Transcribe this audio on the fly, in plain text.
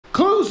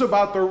Clues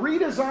about the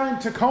redesigned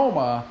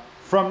Tacoma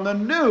from the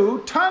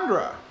new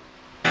Tundra.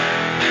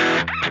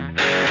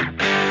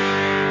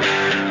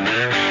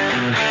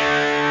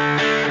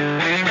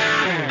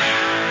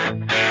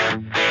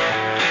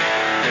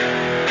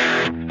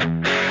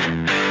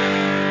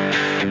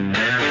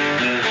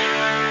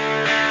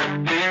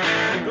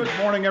 Good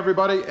morning,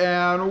 everybody,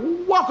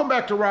 and welcome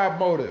back to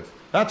Robmotive.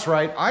 That's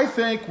right, I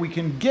think we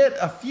can get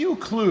a few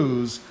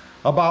clues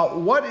about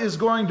what is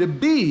going to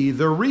be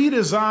the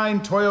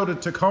redesigned Toyota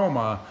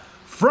Tacoma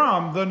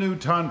from the new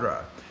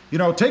Tundra. You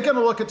know, taking a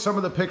look at some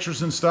of the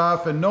pictures and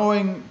stuff and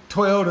knowing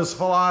Toyota's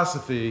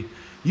philosophy,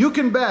 you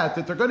can bet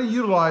that they're going to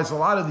utilize a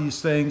lot of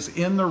these things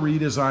in the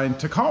redesigned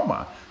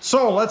Tacoma.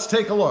 So let's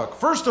take a look.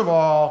 First of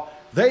all,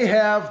 they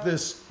have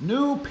this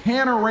new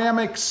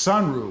panoramic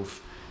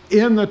sunroof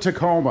in the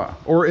Tacoma,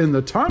 or in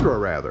the Tundra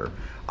rather.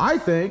 I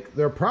think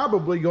they're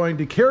probably going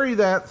to carry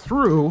that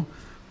through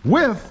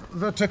with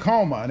the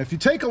Tacoma. And if you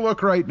take a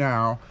look right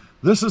now,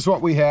 this is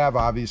what we have.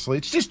 Obviously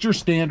it's just your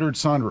standard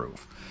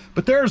sunroof,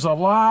 but there's a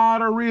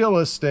lot of real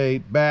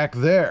estate back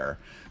there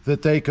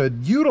that they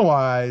could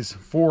utilize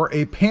for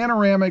a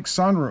panoramic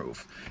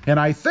sunroof. And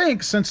I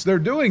think since they're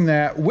doing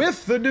that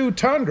with the new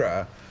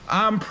Tundra,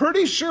 I'm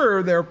pretty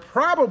sure they're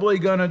probably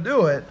gonna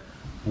do it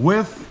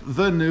with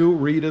the new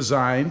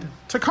redesigned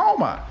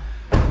Tacoma.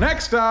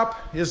 Next up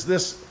is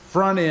this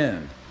front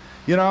end.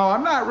 You know,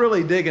 I'm not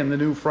really digging the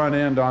new front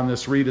end on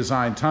this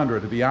redesigned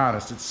Tundra, to be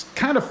honest. It's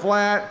kind of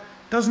flat,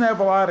 doesn't have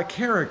a lot of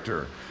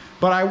character.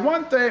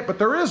 But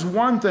there is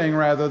one thing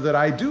rather that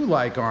I do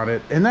like on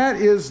it, and that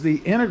is the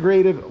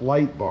integrated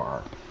light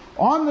bar.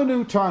 On the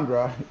new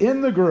Tundra,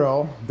 in the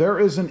grille, there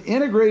is an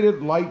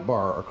integrated light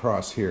bar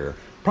across here,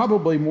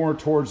 probably more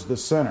towards the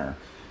center.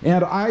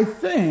 And I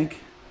think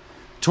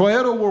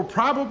Toyota will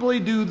probably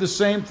do the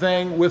same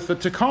thing with the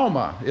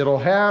Tacoma. It'll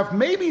have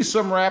maybe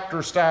some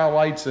Raptor style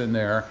lights in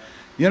there.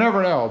 You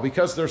never know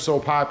because they're so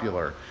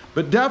popular,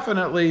 but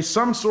definitely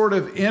some sort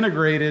of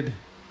integrated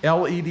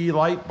LED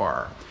light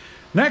bar.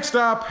 Next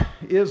up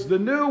is the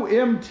new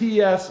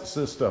MTS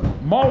system,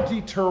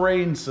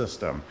 multi-terrain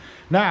system.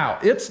 Now,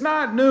 it's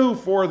not new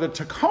for the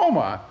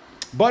Tacoma,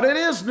 but it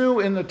is new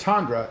in the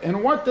Tundra.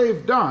 And what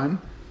they've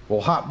done,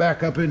 we'll hop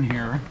back up in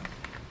here,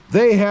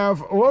 they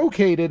have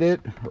located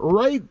it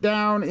right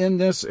down in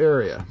this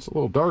area. It's a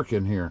little dark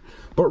in here,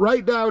 but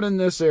right down in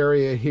this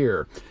area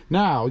here.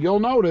 Now, you'll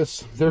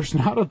notice there's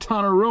not a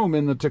ton of room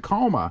in the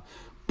Tacoma,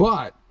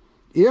 but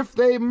if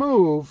they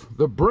move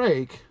the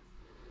brake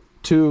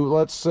to,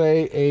 let's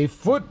say, a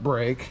foot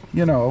brake,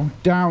 you know,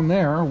 down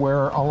there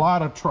where a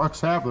lot of trucks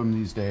have them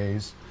these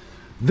days,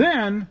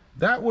 then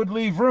that would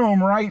leave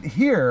room right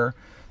here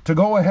to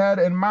go ahead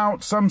and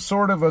mount some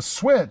sort of a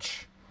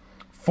switch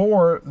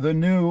for the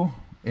new,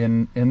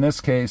 in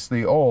this case,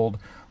 the old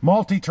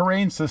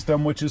multi-terrain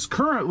system, which is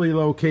currently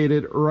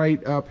located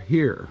right up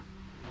here.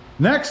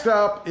 Next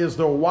up is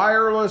the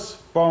wireless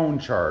phone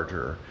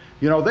charger.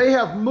 You know, they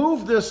have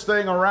moved this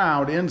thing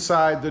around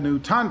inside the new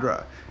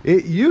Tundra.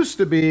 It used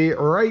to be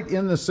right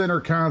in the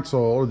center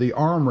console, or the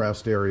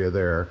armrest area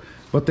there,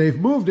 but they've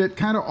moved it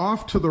kind of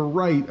off to the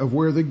right of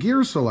where the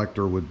gear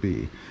selector would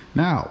be.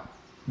 Now,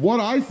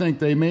 what I think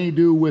they may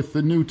do with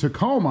the new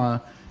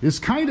Tacoma is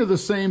kind of the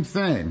same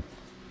thing.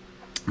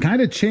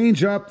 Kind of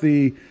change up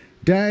the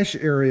dash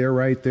area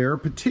right there,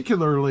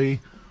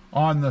 particularly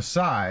on the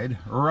side,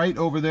 right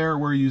over there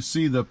where you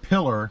see the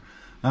pillar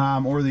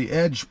or the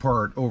edge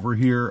part over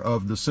here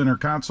of the center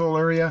console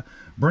area.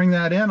 Bring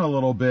that in a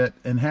little bit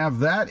and have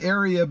that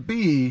area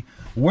be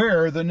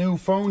where the new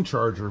phone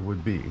charger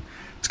would be.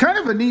 It's kind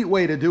of a neat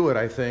way to do it,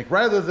 I think,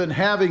 rather than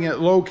having it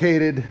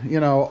located,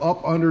 you know,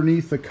 up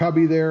underneath the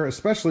cubby there,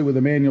 especially with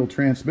a manual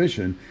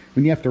transmission,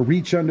 when you have to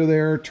reach under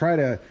there, try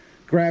to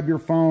grab your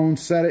phone,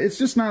 set it. It's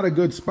just not a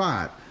good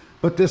spot.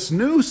 But this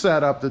new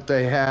setup that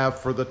they have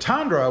for the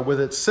Tundra,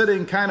 with it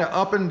sitting kind of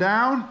up and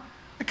down,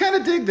 I kind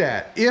of dig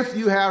that, if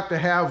you have to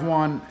have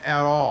one at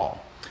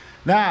all.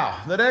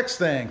 Now, the next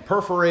thing,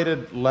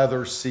 perforated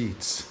leather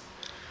seats.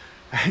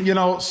 You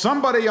know,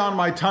 somebody on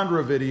my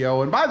Tundra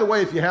video, and by the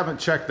way, if you haven't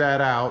checked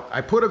that out,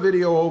 I put a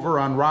video over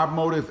on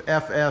Robmotive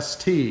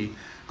FST.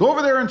 Go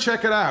over there and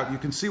check it out. You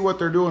can see what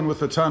they're doing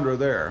with the Tundra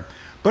there.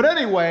 But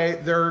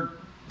anyway, they're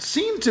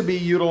seem to be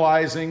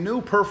utilizing new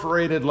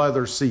perforated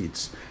leather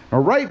seats. Now,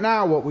 right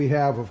now what we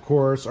have, of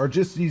course, are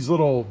just these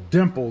little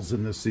dimples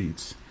in the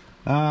seats.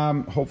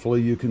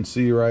 Hopefully you can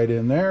see right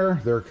in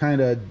there. They're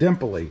kind of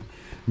dimply.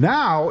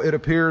 Now it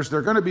appears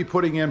they're going to be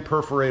putting in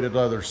perforated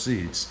leather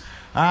seats.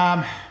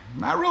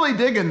 Not really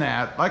digging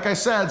that. Like I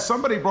said,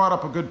 somebody brought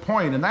up a good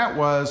point, and that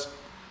was,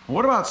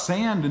 what about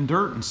sand and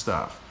dirt and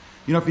stuff?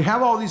 You know, if you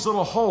have all these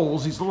little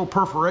holes, these little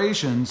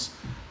perforations,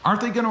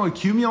 aren't they going to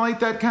accumulate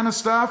that kind of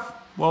stuff?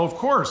 Well, of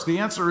course, the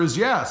answer is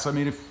yes. I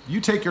mean, if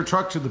you take your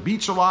truck to the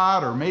beach a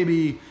lot, or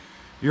maybe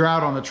you're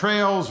out on the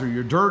trails, or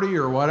you're dirty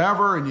or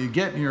whatever, and you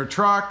get in your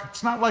truck,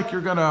 it's not like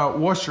you're gonna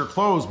wash your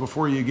clothes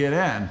before you get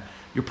in.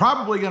 You're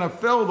probably gonna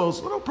fill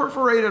those little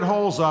perforated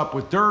holes up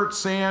with dirt,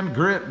 sand,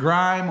 grit,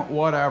 grime,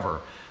 whatever.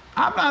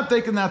 I'm not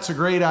thinking that's a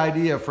great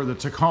idea for the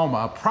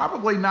Tacoma.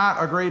 Probably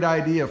not a great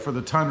idea for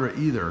the Tundra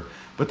either.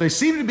 But they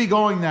seem to be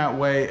going that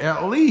way,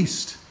 at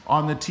least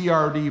on the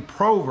TRD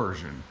Pro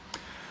version.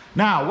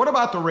 Now, what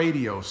about the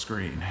radio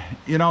screen?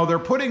 You know, they're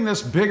putting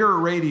this bigger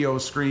radio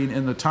screen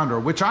in the Tundra,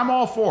 which I'm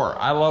all for.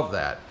 I love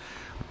that.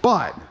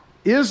 But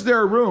is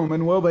there room,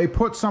 and will they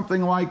put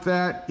something like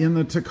that in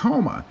the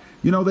Tacoma?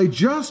 You know, they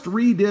just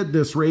redid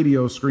this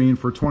radio screen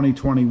for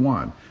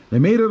 2021. They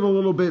made it a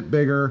little bit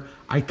bigger.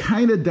 I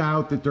kind of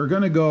doubt that they're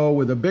going to go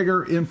with a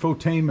bigger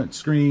infotainment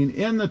screen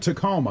in the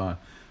Tacoma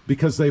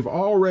because they've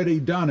already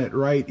done it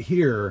right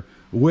here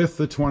with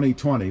the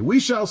 2020. We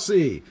shall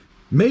see.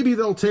 Maybe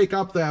they'll take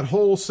up that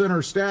whole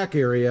center stack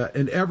area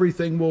and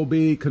everything will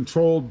be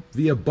controlled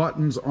via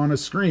buttons on a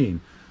screen.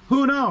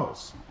 Who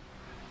knows?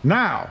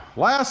 Now,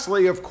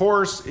 lastly, of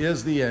course,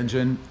 is the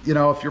engine. You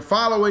know, if you're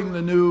following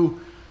the new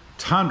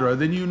Tundra,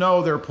 then you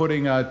know they're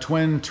putting a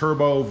twin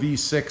turbo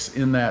V6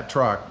 in that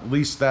truck. At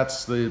least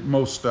that's the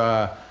most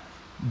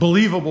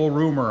believable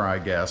rumor, I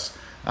guess.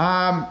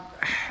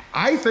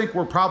 I think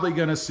we're probably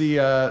going to see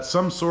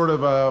some sort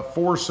of a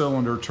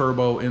 4-cylinder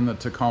turbo in the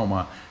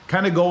Tacoma,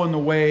 kind of go in the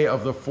way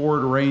of the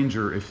Ford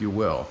Ranger, if you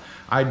will.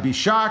 I'd be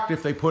shocked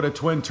if they put a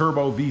twin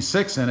turbo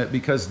V6 in it,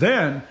 because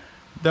then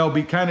they'll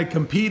be kind of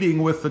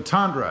competing with the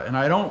Tundra, and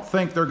I don't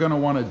think they're going to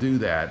want to do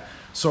that.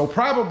 So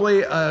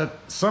probably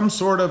some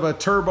sort of a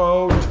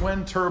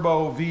twin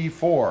turbo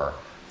V4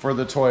 for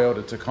the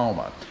Toyota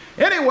Tacoma.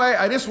 Anyway,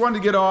 I just wanted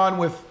to get on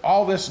with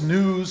all this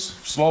news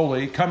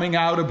slowly coming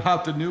out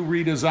about the new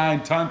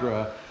redesigned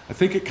Tundra. I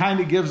think it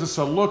kind of gives us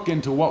a look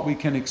into what we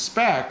can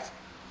expect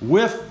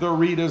with the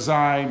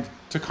redesigned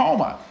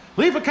Tacoma.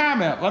 Leave a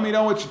comment. Let me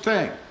know what you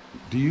think.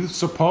 Do you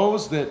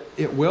suppose that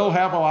it will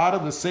have a lot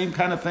of the same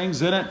kind of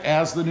things in it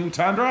as the new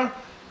Tundra?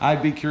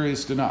 I'd be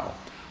curious to know.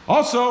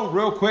 Also,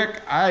 real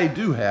quick, I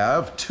do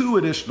have 2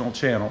 additional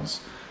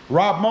channels.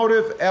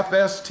 Robmotive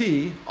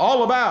FST,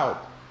 all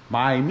about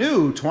my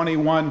new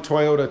 21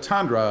 Toyota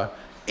Tundra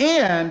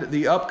and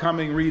the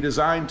upcoming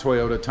redesigned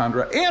Toyota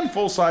Tundra and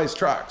full-size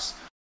trucks.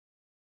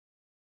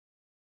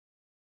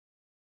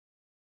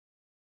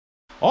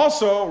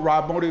 Also,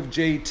 Robmotive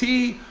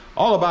JT,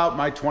 all about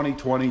my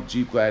 2020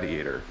 Jeep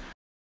Gladiator.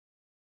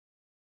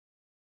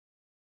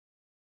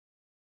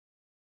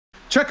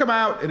 Check them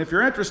out, and if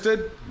you're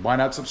interested, why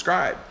not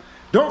subscribe?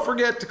 Don't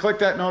forget to click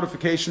that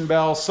notification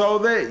bell so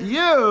that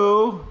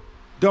you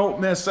don't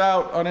miss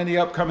out on any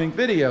upcoming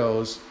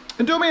videos.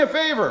 And do me a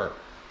favor,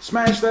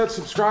 smash that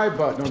subscribe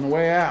button on the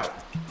way out.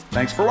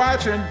 Thanks for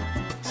watching.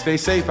 Stay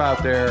safe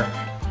out there.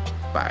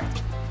 Bye.